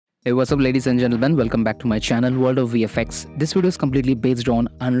Hey, what's up ladies and gentlemen, welcome back to my channel World of VFX. This video is completely based on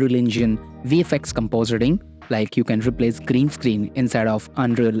Unreal Engine VFX Compositing, like you can replace green screen inside of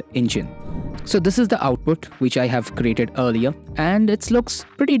Unreal Engine. So this is the output which I have created earlier and it looks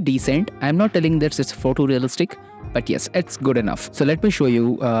pretty decent. I'm not telling that it's photorealistic, but yes, it's good enough. So let me show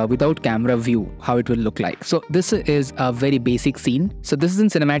you without camera view how it will look like. So this is a very basic scene. So this is in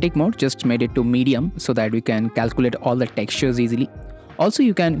cinematic mode, just made it to medium so that we can calculate all the textures easily. Also,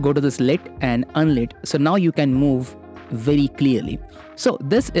 you can go to this lit and unlit. So now you can move very clearly. So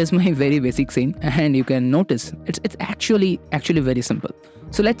this is my very basic scene and you can notice it's actually very simple.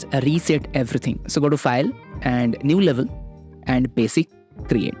 So let's reset everything. So go to file and new level and basic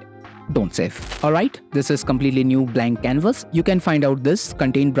create. Don't save. Alright, this is completely new blank canvas. You can find out this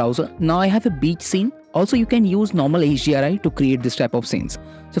contain browser. Now I have a beach scene. Also, you can use normal HDRI to create this type of scenes.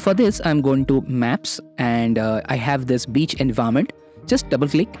 So for this, I'm going to maps and I have this beach environment. Just double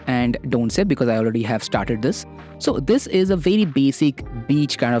click and don't save because I already have started this. So this is a very basic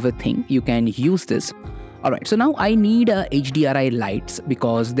beach kind of a thing. You can use this. Alright, so now I need HDRI lights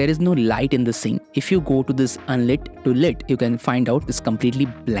because there is no light in the scene. If you go to this unlit to lit, you can find out it's completely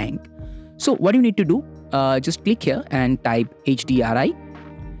blank. So what you need to do, just click here and type HDRI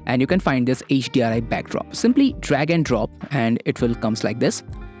and you can find this HDRI backdrop. Simply drag and drop and it will comes like this.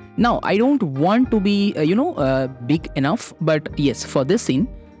 Now, I don't want to be, big enough, but yes, for this scene,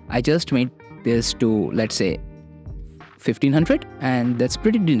 I just made this to, let's say, 1500 and that's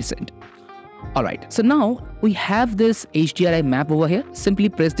pretty decent. Alright, so now we have this HDRI map over here. Simply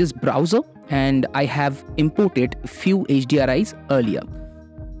press this browser and I have imported few HDRIs earlier.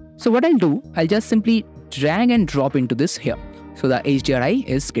 So what I'll do, I'll just simply drag and drop into this here. So the HDRI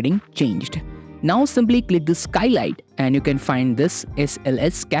is getting changed. Now simply click the skylight and you can find this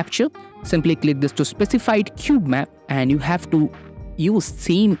SLS capture. Simply click this to specified cube map and you have to use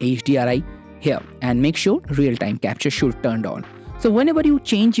same HDRI here and make sure real-time capture should turned on. So whenever you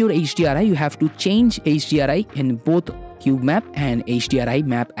change your HDRI, you have to change HDRI in both cube map and HDRI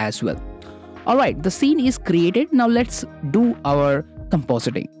map as well. Alright, the scene is created. Now let's do our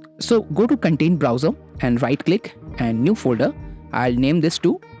compositing. So go to contain browser and right click and new folder. I'll name this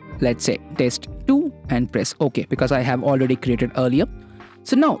to, let's say, test 2 and press OK because I have already created earlier.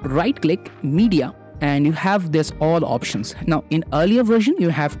 So now right click media and you have this all options. Now in earlier version, you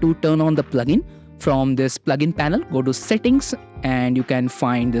have to turn on the plugin. From this plugin panel, go to settings and you can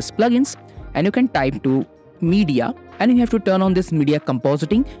find this plugins and you can type to media and you have to turn on this media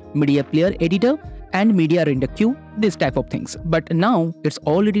compositing, media player editor and media render queue, this type of things. But now it's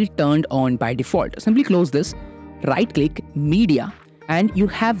already turned on by default. Simply close this, right click media and you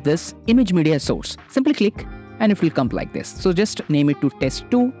have this image media source. Simply click and it will come like this. So just name it to test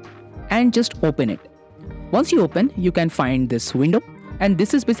 2 and just open it. Once you open, you can find this window and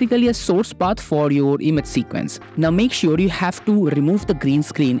this is basically a source path for your image sequence. Now make sure you have to remove the green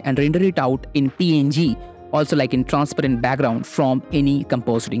screen and render it out in PNG, also like in transparent background from any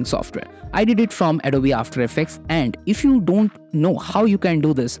compositing software. I did it from Adobe After Effects, and if you don't know how you can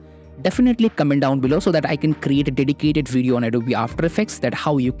do this, definitely comment down below so that I can create a dedicated video on Adobe After Effects that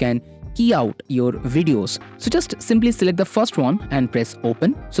how you can key out your videos. So just simply select the first one and press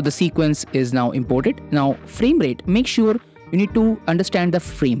open. So the sequence is now imported. Now frame rate, make sure you need to understand the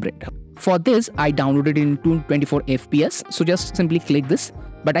frame rate. For this, I downloaded in 224 FPS. So just simply click this.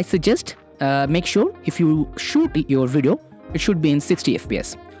 But I suggest make sure if you shoot your video, it should be in 60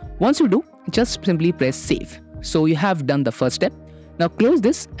 FPS. Once you do, just simply press save. So you have done the first step. Now close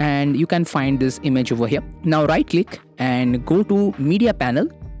this and you can find this image over here. Now right click and go to media panel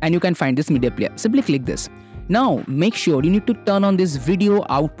and you can find this media player. Simply click this. Now make sure you need to turn on this video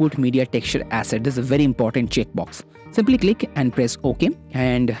output media texture asset. This is a very important checkbox. Simply click and press OK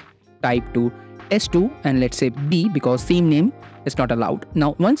and type to S2 and let's say B because same name is not allowed.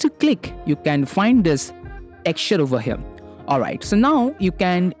 Now once you click, you can find this texture over here. Alright, so now you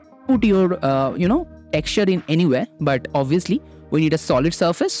can put your texture in anywhere, but obviously we need a solid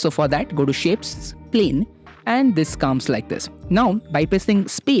surface. So for that, go to shapes, plane, and this comes like this. Now by pressing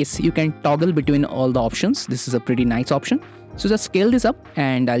space, you can toggle between all the options. This is a pretty nice option. So just scale this up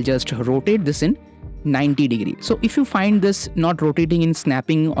and I'll just rotate this in 90 degree. So if you find this not rotating in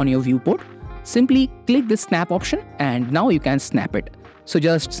snapping on your viewport, simply click the snap option and now you can snap it. So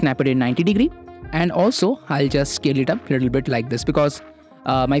just snap it in 90 degree. And also I'll just scale it up a little bit like this because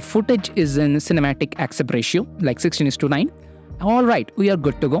my footage is in cinematic aspect ratio like 16:9. Alright, we are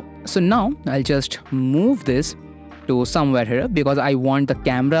good to go. So now I'll just move this to somewhere here because I want the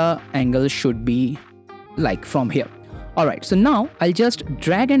camera angle should be like from here. Alright, so now I'll just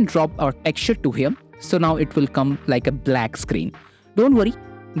drag and drop our texture to here. So now it will come like a black screen. Don't worry,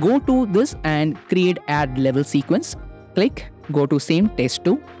 go to this and create add level sequence. Click, go to same test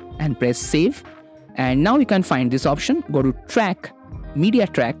 2 and press save. And now you can find this option, go to track, media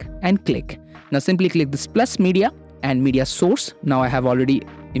track and click. Now simply click this plus media and media source. Now I have already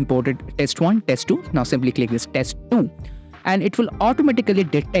imported test 1, test 2. Now simply click this test 2 and it will automatically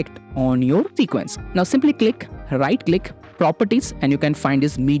detect on your sequence. Now simply click, right click, properties, and you can find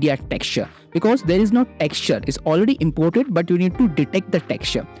this media texture. Because there is no texture, it's already imported, but you need to detect the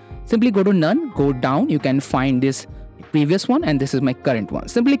texture. Simply go to none, go down, you can find this previous one and this is my current one.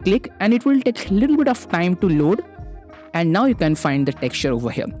 Simply click and it will take a little bit of time to load. And now you can find the texture over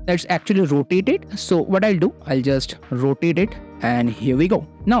here. Let's actually rotate it. So what I'll do, I'll just rotate it and here we go.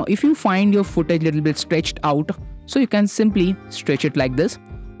 Now if you find your footage a little bit stretched out, so you can simply stretch it like this.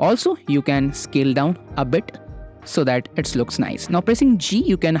 Also you can scale down a bit so that it looks nice. Now pressing G,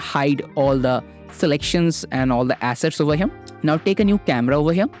 you can hide all the selections and all the assets over here. Now take a new camera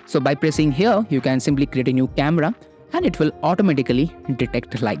over here. So by pressing here, you can simply create a new camera and it will automatically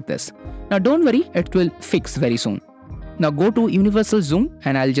detect like this. Now don't worry, it will fix very soon. Now go to universal zoom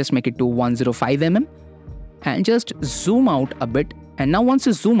and I'll just make it to 105 mm and just zoom out a bit. And now once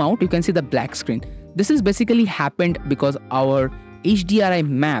you zoom out, you can see the black screen. This is basically happened because our HDRI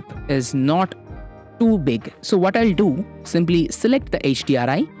map is not too big. So what I'll do, simply select the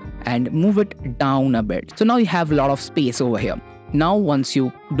HDRI and move it down a bit. So now you have a lot of space over here. Now once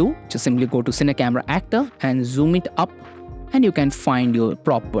you do, just simply go to Cine Camera Actor and zoom it up and you can find your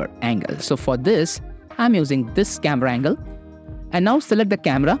proper angle. So for this, I'm using this camera angle and now select the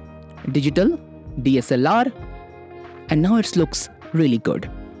camera, digital, DSLR, and now it looks really good.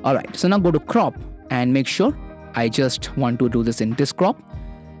 Alright, so now go to crop and make sure I just want to do this in this crop.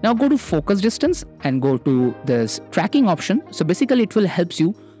 Now go to focus distance and go to this tracking option. So basically it will help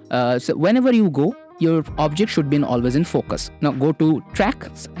you. So whenever you go, your object should be always in focus. Now go to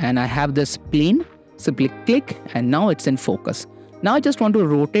tracks and I have this plane. Simply click and now it's in focus. Now I just want to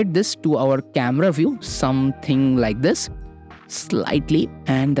rotate this to our camera view, something like this, slightly,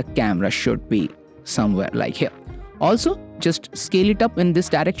 and the camera should be somewhere like here. Also, just scale it up in this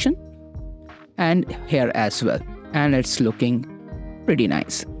direction and here as well. And it's looking pretty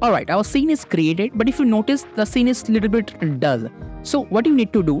nice. Alright, our scene is created, but if you notice, the scene is a little bit dull. So what you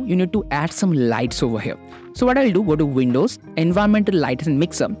need to do, you need to add some lights over here. So what I'll do, go to Windows, Environmental Lights and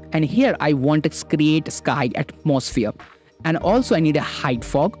Mixer, and here I want to create sky atmosphere. And also I need a height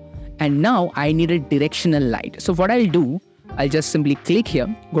fog, and now I need a directional light. So what I'll do, I'll just simply click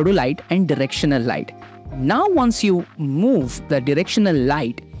here, go to light and directional light. Now once you move the directional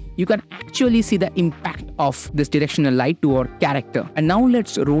light, you can actually see the impact of this directional light to our character. And now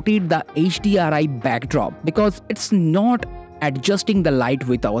let's rotate the HDRI backdrop because it's not adjusting the light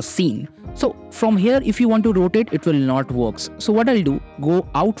with our scene. So from here, if you want to rotate, it will not work. So what I'll do, go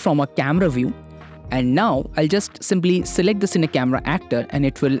out from a camera view. And now I'll just simply select this in a camera actor and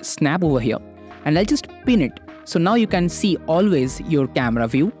it will snap over here and I'll just pin it. So now you can see always your camera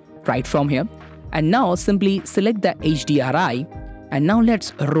view right from here. And now simply select the HDRI and now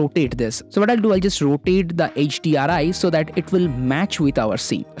let's rotate this. So what I'll do, I'll just rotate the HDRI so that it will match with our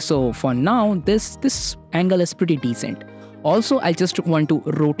scene. So for now, this angle is pretty decent. Also, I just want to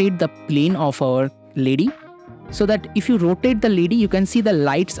rotate the plane of our lady so that if you rotate the lady, you can see the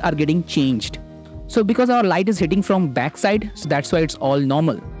lights are getting changed. So because our light is hitting from backside, so that's why it's all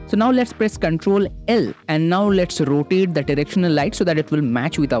normal. So now let's press Ctrl L and now let's rotate the directional light so that it will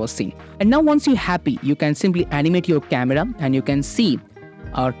match with our scene. And now once you're happy, you can simply animate your camera and you can see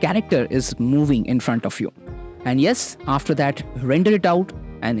our character is moving in front of you. And yes, after that, render it out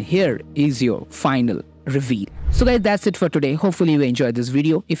and here is your final reveal. So guys, that's it for today. Hopefully you enjoyed this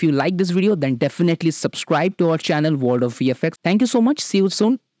video. If you like this video, then definitely subscribe to our channel World of VFX. Thank you so much. See you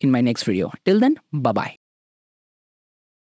soon in my next video. Till then, bye-bye.